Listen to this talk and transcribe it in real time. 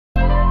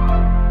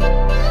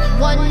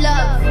one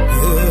love.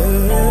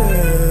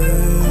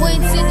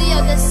 Queen to the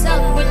other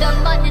side with the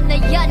man in the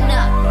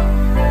yana.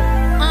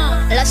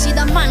 I see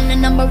the man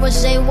and number was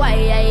say why,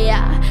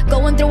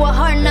 going through a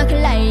hard knock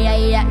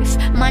life.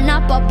 Man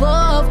up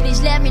above,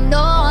 please let me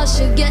know.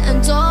 Shit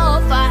getting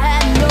tough, I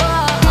had no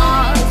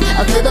heart.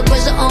 I feel the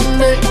pressure on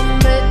me.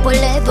 Pull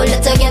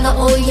it together,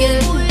 oh yeah.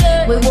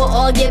 We will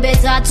all get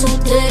better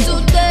today.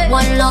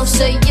 One love,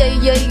 say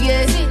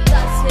yeah.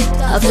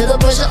 I feel the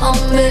pressure on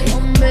me.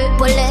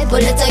 Pull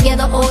it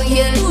together, oh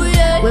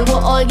yeah. We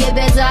will all get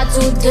better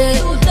today.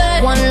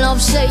 One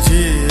love, say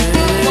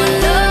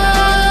one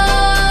love.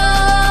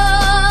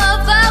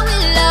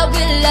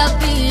 I'll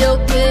be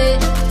okay.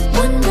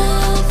 One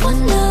love,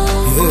 one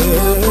love,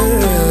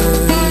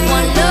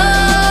 one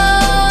love.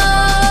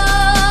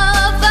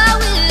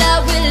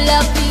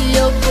 I'll be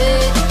okay.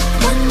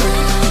 One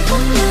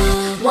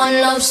love, one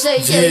love, say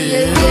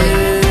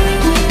yeah.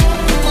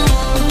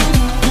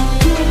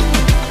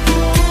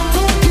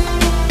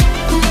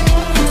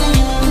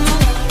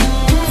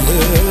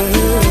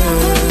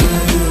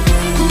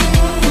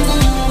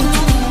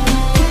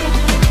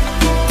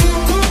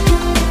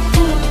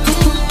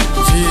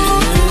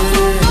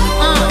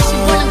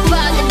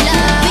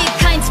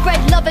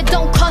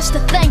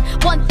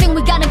 One thing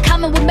we got in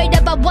common, we made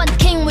up by one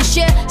king. We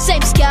share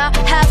same sky,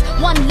 have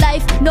one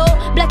life. No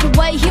black and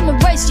white, human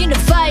race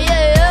unified,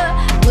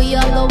 yeah. We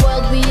are the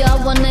world, we are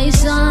one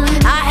nation.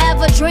 I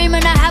have a dream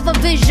and I have a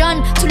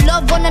vision to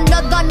love one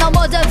another, no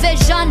more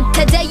division.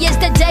 Today is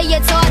the day,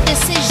 it's our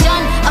decision.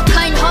 A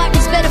kind heart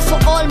is better for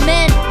all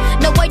men.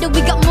 No way that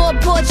we got more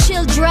poor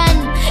children.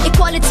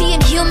 Equality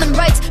and human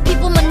rights.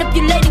 People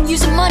manipulating,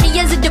 using money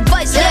as a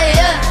device,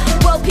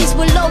 yeah. World peace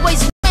will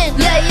always win,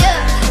 yeah.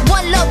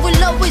 One love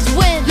will always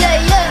win, yeah.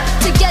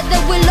 Together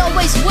we'll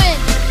always win.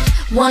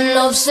 One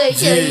love, say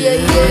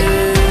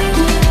yeah.